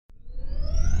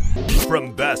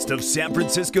From Best of San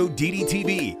Francisco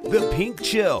DDTV, The Pink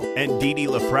Chill, and Didi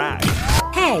LaFrac.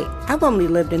 Hey, I've only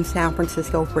lived in San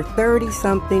Francisco for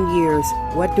 30-something years.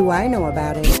 What do I know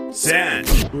about it? San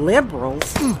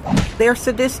Liberals? They're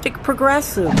sadistic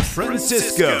progressives.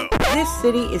 Francisco. This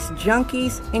city is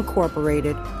Junkies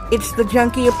Incorporated. It's the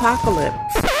junkie apocalypse.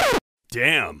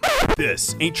 Damn,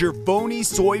 this ain't your phony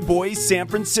soy boy San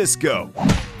Francisco.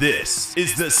 This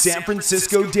is the San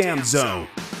Francisco Dam Zone.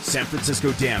 San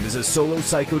Francisco Dam is a solo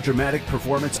psychodramatic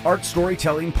performance art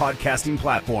storytelling podcasting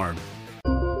platform.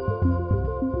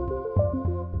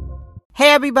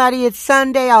 Hey everybody, it's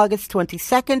Sunday, August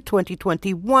 22nd,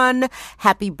 2021.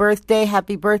 Happy birthday.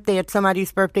 It's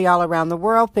somebody's birthday all around the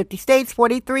world. 50 states,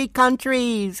 43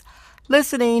 countries.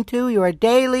 Listening to your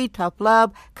daily tough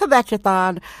love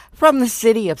kvetchathon from the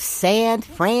city of San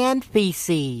Fran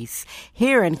Feces.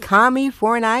 Here in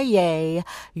California,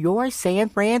 your San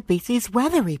Fran Feces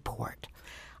weather report.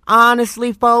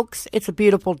 Honestly, folks, it's a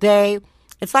beautiful day.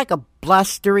 It's like a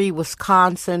blustery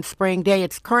Wisconsin spring day.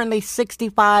 It's currently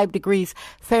 65 degrees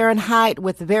Fahrenheit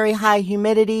with very high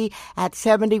humidity at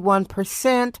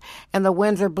 71%, and the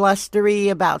winds are blustery,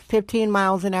 about 15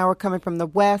 miles an hour coming from the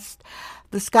west.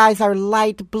 The skies are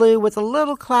light blue with a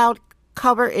little cloud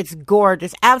cover. It's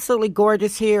gorgeous, absolutely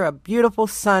gorgeous here. A beautiful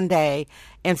Sunday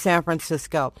in San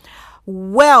Francisco.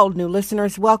 Well, new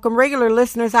listeners, welcome. Regular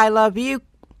listeners, I love you.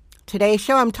 Today's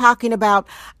show, I'm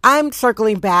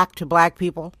circling back to Black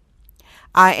people.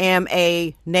 I am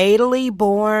a natally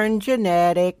born,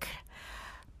 genetic,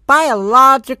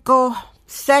 biological,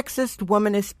 sexist,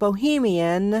 womanist,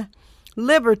 bohemian,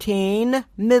 libertine,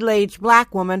 middle-aged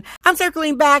Black woman. I'm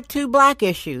circling back to Black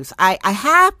issues. I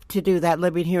have to do that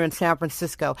living here in San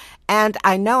Francisco. And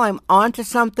I know I'm onto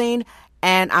something,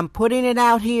 and I'm putting it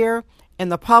out here in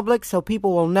the public so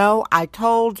people will know. I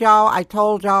told y'all,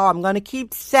 I'm going to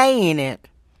keep saying it.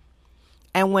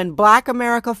 And when Black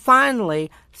America finally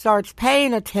starts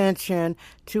paying attention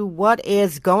to what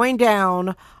is going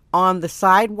down on the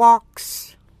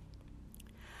sidewalks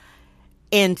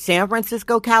in San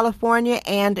Francisco, California,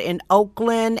 and in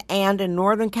Oakland, and in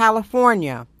Northern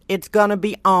California, it's going to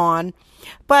be on.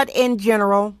 But in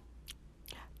general,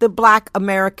 the Black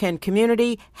American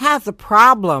community has a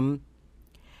problem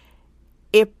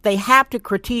if they have to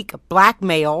critique Black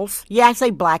males. Yeah, I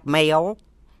say Black male.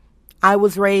 I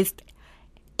was raised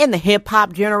in the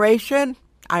hip-hop generation.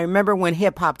 I remember when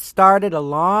hip-hop started a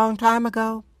long time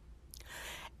ago.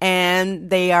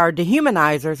 And they are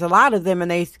dehumanizers, a lot of them,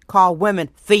 and they call women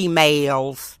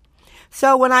females.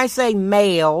 So when I say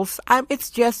males, it's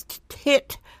just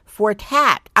tit for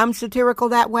tat. I'm satirical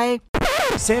that way.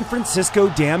 San Francisco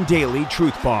Dam Daily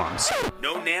Truth Bombs.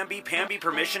 No namby-pamby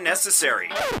permission necessary.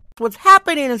 What's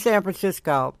happening in San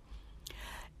Francisco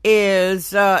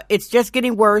is it's just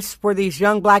getting worse for these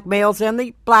young Black males and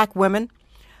the Black women.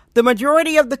 The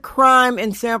majority of the crime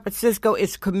in San Francisco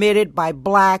is committed by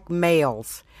Black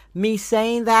males. Me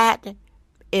saying that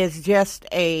is just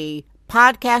a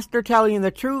podcaster telling you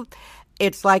the truth.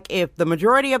 It's like if the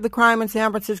majority of the crime in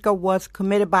San Francisco was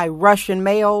committed by Russian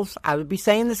males, I would be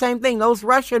saying the same thing. Those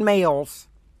Russian males.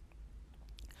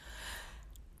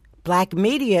 Black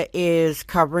media is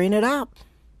covering it up.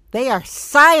 They are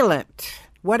silent.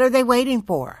 What are they waiting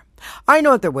for? I know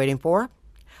what they're waiting for.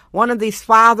 One of these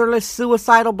fatherless,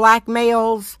 suicidal Black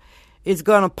males is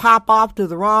going to pop off to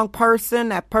the wrong person.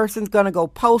 That person's going to go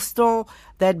postal.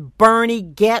 That Bernie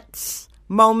Goetz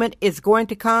moment is going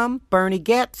to come. Bernie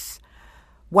Goetz,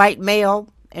 white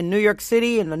male in New York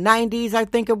City in the 90s, I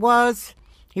think it was.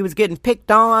 He was getting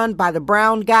picked on by the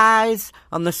brown guys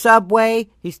on the subway.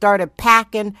 He started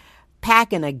packing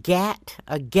a gat.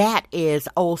 A gat is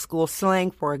old school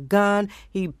slang for a gun.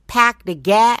 He packed a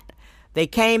gat. They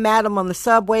came at him on the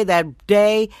subway that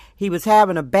day. He was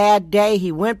having a bad day.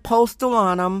 He went postal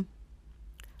on him.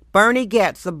 Bernie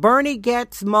Goetz, the Bernie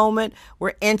Goetz moment,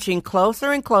 we're inching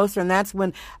closer and closer, and that's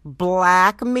when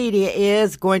Black media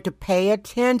is going to pay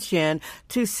attention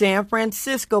to San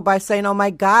Francisco by saying, oh my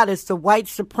God, it's the white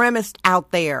supremacist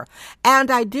out there. And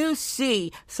I do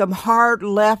see some hard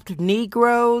left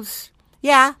Negroes.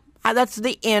 Yeah, that's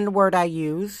the N word I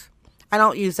use. I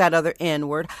don't use that other N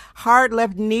word. Hard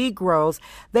left Negroes.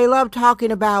 They love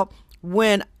talking about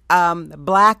when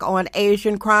Black on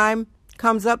Asian crime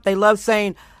comes up. They love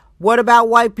saying, what about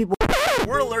white people?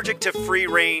 We're allergic to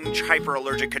free-range,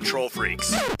 hyper-allergic control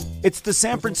freaks. It's the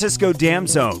San Francisco Dam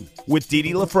Zone with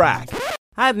Didi LaFrac.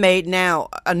 I've made now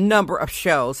a number of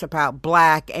shows about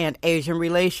Black and Asian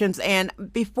relations, and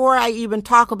before I even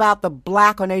talk about the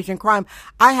Black on Asian crime,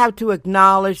 I have to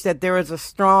acknowledge that there is a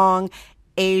strong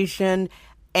Asian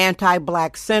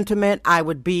anti-black sentiment. I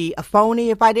would be a phony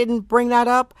if I didn't bring that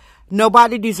up.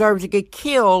 Nobody deserves to get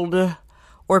killed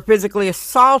or physically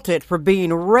assaulted for being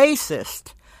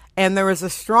racist. And there is a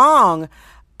strong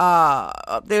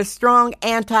anti-black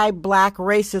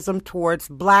racism towards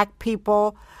black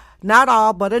people. Not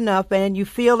all, but enough. And you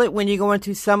feel it when you go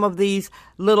into some of these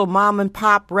little mom and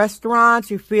pop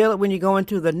restaurants. You feel it when you go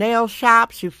into the nail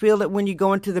shops. You feel it when you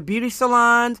go into the beauty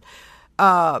salons.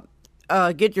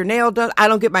 Get your nail done. I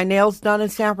don't get my nails done in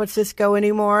San Francisco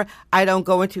anymore. I don't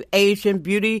go into Asian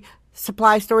beauty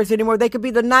supply stores anymore. They could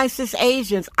be the nicest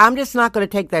Asians. I'm just not going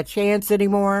to take that chance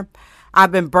anymore.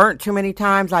 I've been burnt too many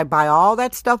times. I buy all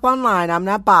that stuff online. I'm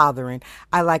not bothering.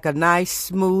 I like a nice,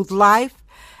 smooth life.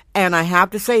 And I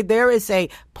have to say, there is a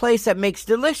place that makes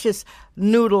delicious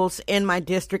noodles in my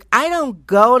district. I don't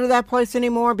go to that place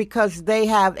anymore because they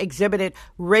have exhibited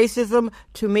racism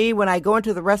to me when I go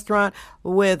into the restaurant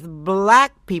with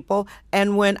black people.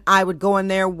 And when I would go in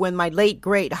there when my late,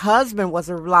 great husband was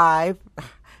alive.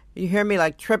 You hear me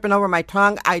like tripping over my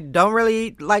tongue. I don't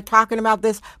really like talking about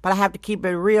this, but I have to keep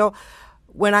it real.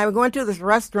 When I would go into this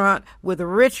restaurant with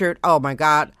Richard, oh my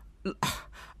God,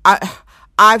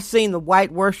 I've seen the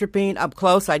white worshiping up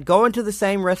close. I'd go into the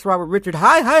same restaurant with Richard.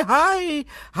 Hi,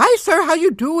 sir, how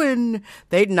you doing?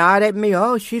 They'd nod at me.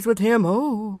 Oh, she's with him.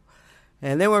 Oh.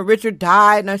 And then when Richard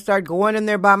died and I started going in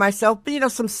there by myself,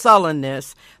 some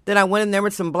sullenness. Then I went in there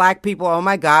with some black people. Oh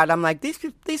my God. I'm like,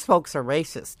 these folks are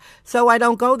racist. So I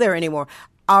don't go there anymore.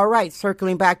 All right,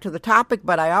 circling back to the topic,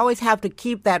 but I always have to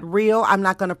keep that real. I'm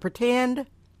not going to pretend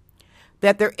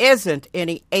that there isn't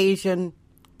any Asian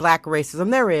black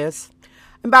racism. There is.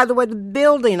 And by the way, the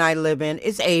building I live in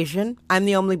is Asian. I'm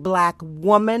the only black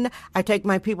woman. I take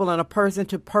my people on a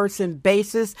person-to-person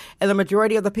basis, and the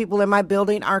majority of the people in my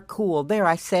building are cool. There,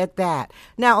 I said that.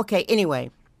 Now, okay,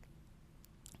 anyway.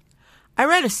 I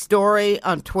read a story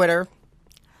on Twitter.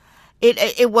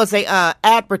 It was a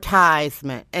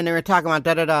advertisement, and they were talking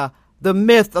about the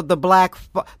myth of the black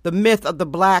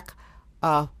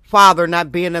father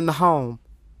not being in the home.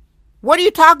 What are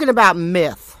you talking about,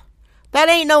 myth? That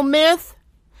ain't no myth.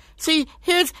 See,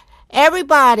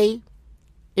 everybody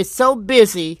is so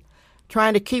busy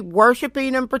trying to keep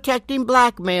worshiping and protecting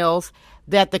black males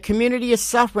that the community is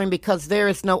suffering because there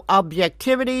is no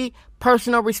objectivity,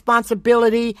 personal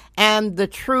responsibility, and the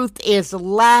truth is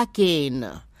lacking.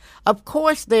 Of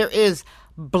course, there is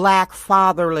black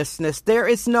fatherlessness. There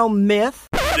is no myth.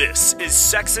 This is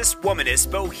sexist, womanist,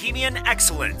 bohemian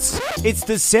excellence. It's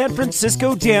the San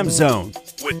Francisco Dam Zone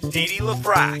with Dee Dee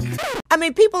LaFrac. I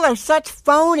mean, people are such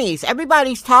phonies.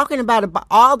 Everybody's talking about it, but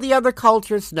all the other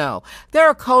cultures know. There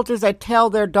are cultures that tell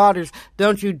their daughters,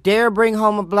 don't you dare bring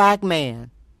home a black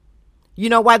man. You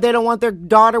know why they don't want their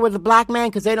daughter with a black man?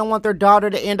 Because they don't want their daughter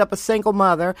to end up a single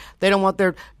mother. They don't want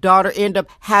their daughter to end up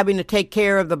having to take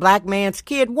care of the black man's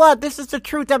kid. What? This is the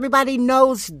truth. Everybody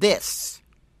knows this.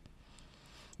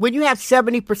 When you have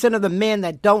 70% of the men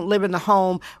that don't live in the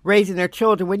home raising their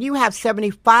children, when you have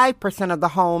 75% of the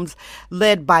homes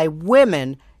led by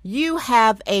women, you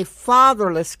have a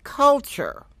fatherless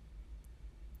culture.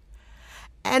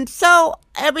 And so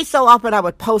every so often I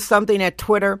would post something at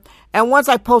Twitter. And once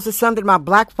I posted something about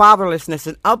black fatherlessness,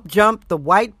 and up jumped the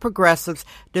white progressives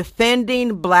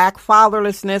defending black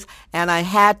fatherlessness. And I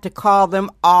had to call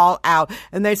them all out.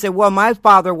 And they said, well, my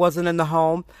father wasn't in the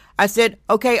home. I said,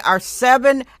 okay, are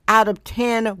 7 out of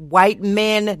 10 white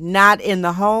men not in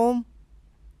the home?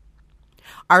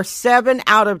 Are 7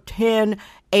 out of 10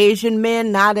 Asian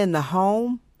men not in the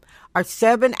home? Are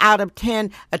 7 out of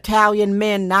 10 Italian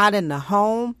men not in the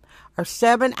home? Are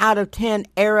 7 out of 10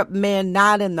 Arab men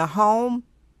not in the home?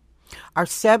 Are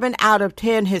 7 out of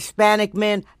 10 Hispanic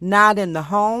men not in the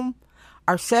home?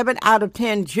 Are 7 out of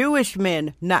 10 Jewish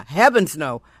men, heavens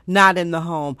no, not in the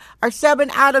home? Are 7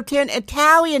 out of 10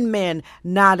 Italian men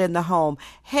not in the home?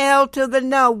 Hell to the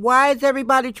no. Why is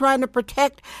everybody trying to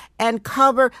protect and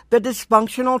cover the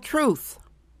dysfunctional truth?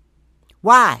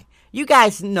 Why? You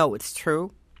guys know it's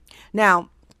true. Now,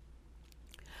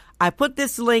 I put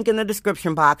this link in the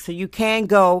description box so you can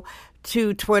go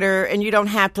to Twitter and you don't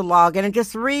have to log in and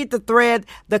just read the thread.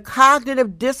 The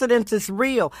cognitive dissonance is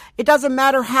real. It doesn't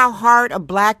matter how hard a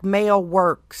black male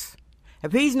works.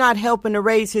 If he's not helping to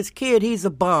raise his kid, he's a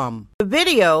bum. The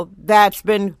video that's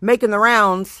been making the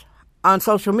rounds on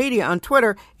social media, on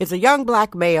Twitter, is a young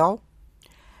black male.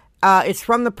 It's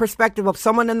from the perspective of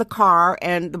someone in the car,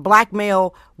 and the black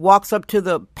male walks up to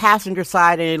the passenger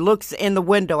side and he looks in the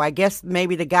window. I guess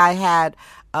maybe the guy had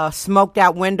smoked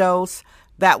out windows.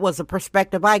 That was the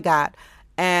perspective I got.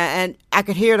 And I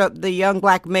could hear the young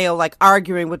black male like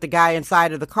arguing with the guy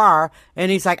inside of the car.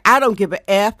 And he's like, I don't give a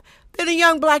F. Then a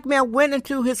young black man went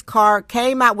into his car,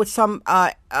 came out with some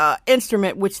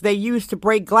instrument which they used to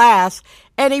break glass,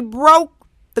 and he broke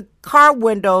the car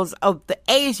windows of the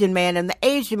Asian man, and the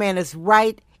Asian man is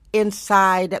right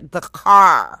inside the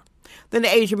car. Then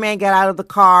the Asian man got out of the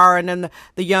car, and then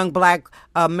the young black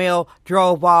male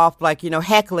drove off, like,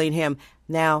 heckling him.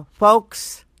 Now,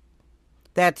 folks,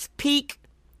 that's peak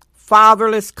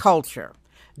fatherless culture.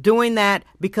 Doing that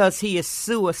because he is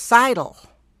suicidal.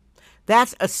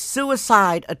 That's a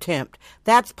suicide attempt.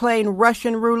 That's playing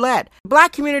Russian roulette. The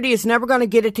black community is never going to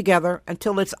get it together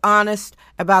until it's honest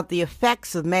about the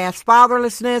effects of mass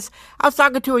fatherlessness. I was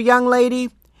talking to a young lady.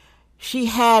 She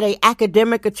had an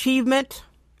academic achievement.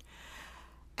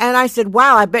 And I said,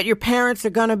 wow, I bet your parents are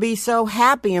going to be so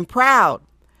happy and proud.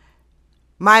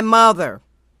 My mother.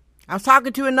 I was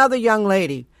talking to another young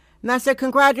lady. And I said,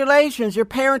 congratulations, your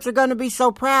parents are going to be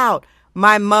so proud.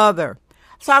 My mother.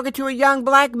 I was talking to a young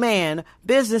black man,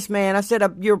 businessman. I said,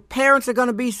 your parents are going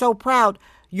to be so proud.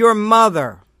 Your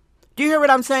mother. Do you hear what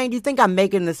I'm saying? Do you think I'm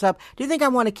making this up? Do you think I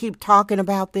want to keep talking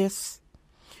about this?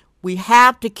 We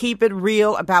have to keep it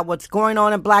real about what's going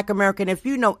on in Black America. And if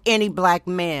you know any black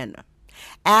men,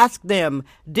 ask them,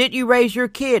 did you raise your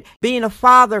kid? Being a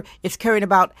father is caring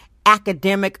about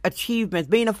academic achievements.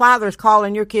 Being a father is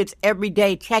calling your kids every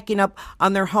day, checking up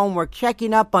on their homework,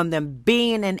 checking up on them,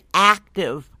 being an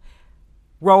active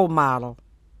role model,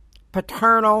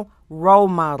 paternal role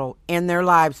model in their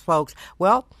lives, folks.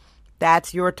 Well,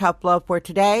 that's your tough love for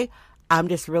today. I'm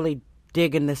just really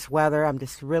digging this weather. I'm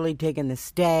just really digging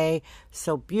this day.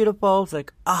 So beautiful. It's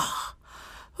like,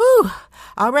 whew.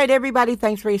 All right, everybody,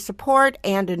 thanks for your support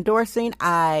and endorsing.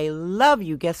 I love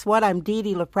you. Guess what? I'm Dee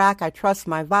Dee LaFrac. I trust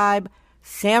my vibe.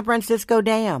 San Francisco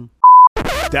Dam.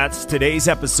 That's today's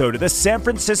episode of the San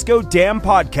Francisco Dam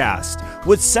Podcast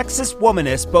with sexist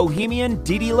womanist bohemian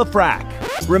Dee Dee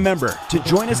LaFrac. Remember to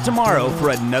join us tomorrow for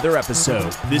another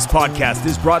episode. This podcast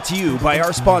is brought to you by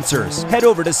our sponsors. Head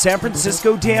over to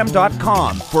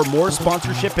sanfranciscodam.com for more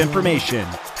sponsorship information.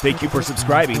 Thank you for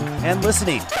subscribing and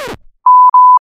listening.